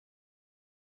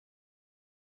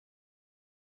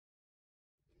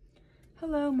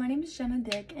Hello, my name is Jenna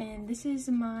Dick, and this is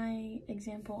my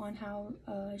example on how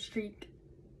a streak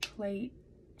plate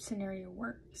scenario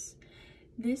works.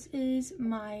 This is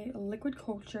my liquid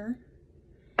culture.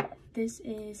 This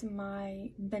is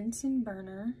my Bunsen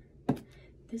burner.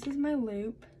 This is my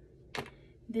loop.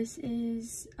 This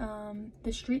is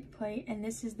the streak plate, and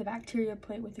this is the bacteria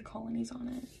plate with the colonies on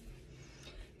it.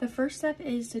 The first step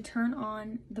is to turn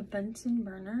on the Bunsen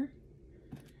burner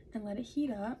and let it heat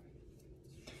up.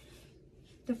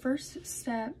 The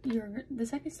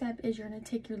second step is you're going to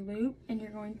take your loop and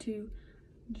you're going to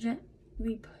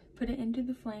gently put it into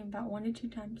the flame about 1 to 2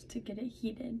 times to get it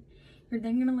heated. You're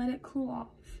then going to let it cool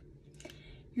off.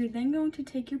 You're then going to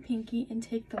take your pinky and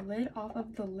take the lid off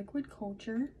of the liquid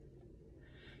culture.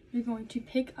 You're going to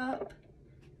pick up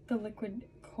the liquid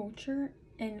culture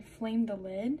and flame the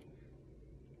lid,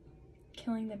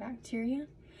 killing the bacteria.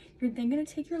 You're then going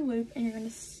to take your loop and you're going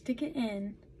to stick it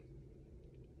in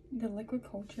the liquid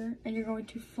culture, and you're going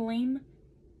to flame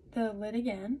the lid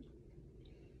again.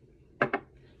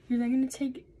 You're then going to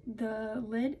take the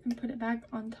lid and put it back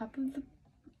on top of the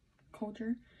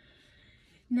culture.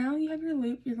 Now you have your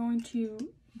loop. You're going to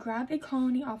grab a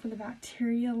colony off of the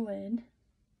bacteria lid,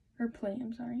 or plate,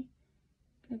 I'm sorry.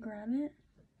 You're going to grab it,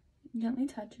 gently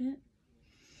touch it.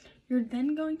 You're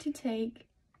then going to take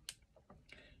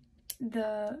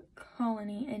the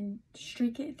colony and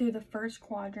streak it through the first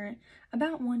quadrant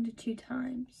about 1 to 2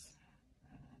 times.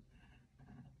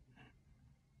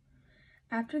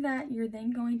 After that, you're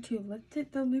then going to lift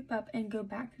the loop up and go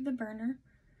back to the burner,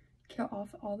 kill off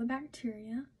all the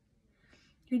bacteria.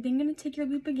 You're then going to take your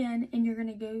loop again and you're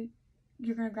going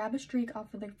to grab a streak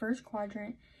off of the first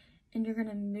quadrant and you're going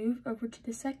to move over to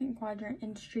the second quadrant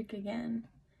and streak again,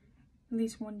 at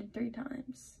least 1 to 3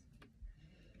 times.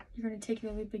 You're going to take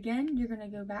your loop again, you're going to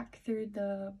go back through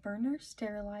the burner,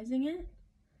 sterilizing it.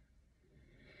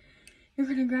 You're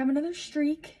going to grab another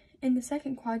streak in the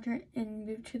second quadrant and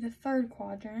move to the third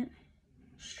quadrant,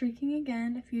 streaking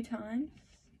again a few times.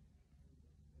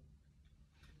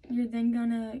 You're then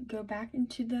going to go back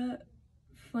into the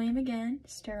flame again,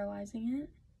 sterilizing it.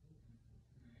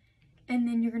 And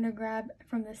then you're going to grab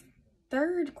from the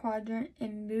third quadrant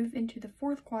and move into the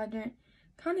fourth quadrant,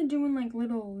 kind of doing like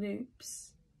little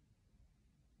loops.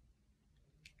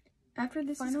 After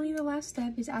this, finally the last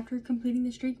step is after completing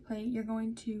the streak plate, you're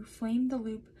going to flame the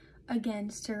loop again,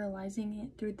 sterilizing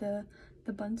it through the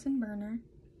Bunsen burner.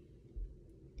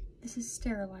 This is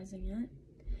sterilizing it.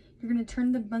 You're going to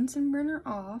turn the Bunsen burner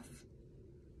off,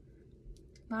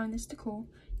 allowing this to cool.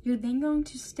 You're then going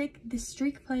to stick the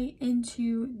streak plate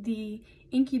into the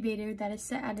incubator that is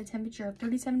set at a temperature of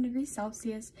 37 degrees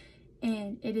Celsius,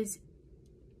 and it is,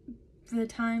 the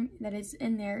time that is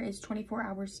in there is 24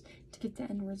 hours to get the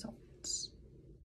end results.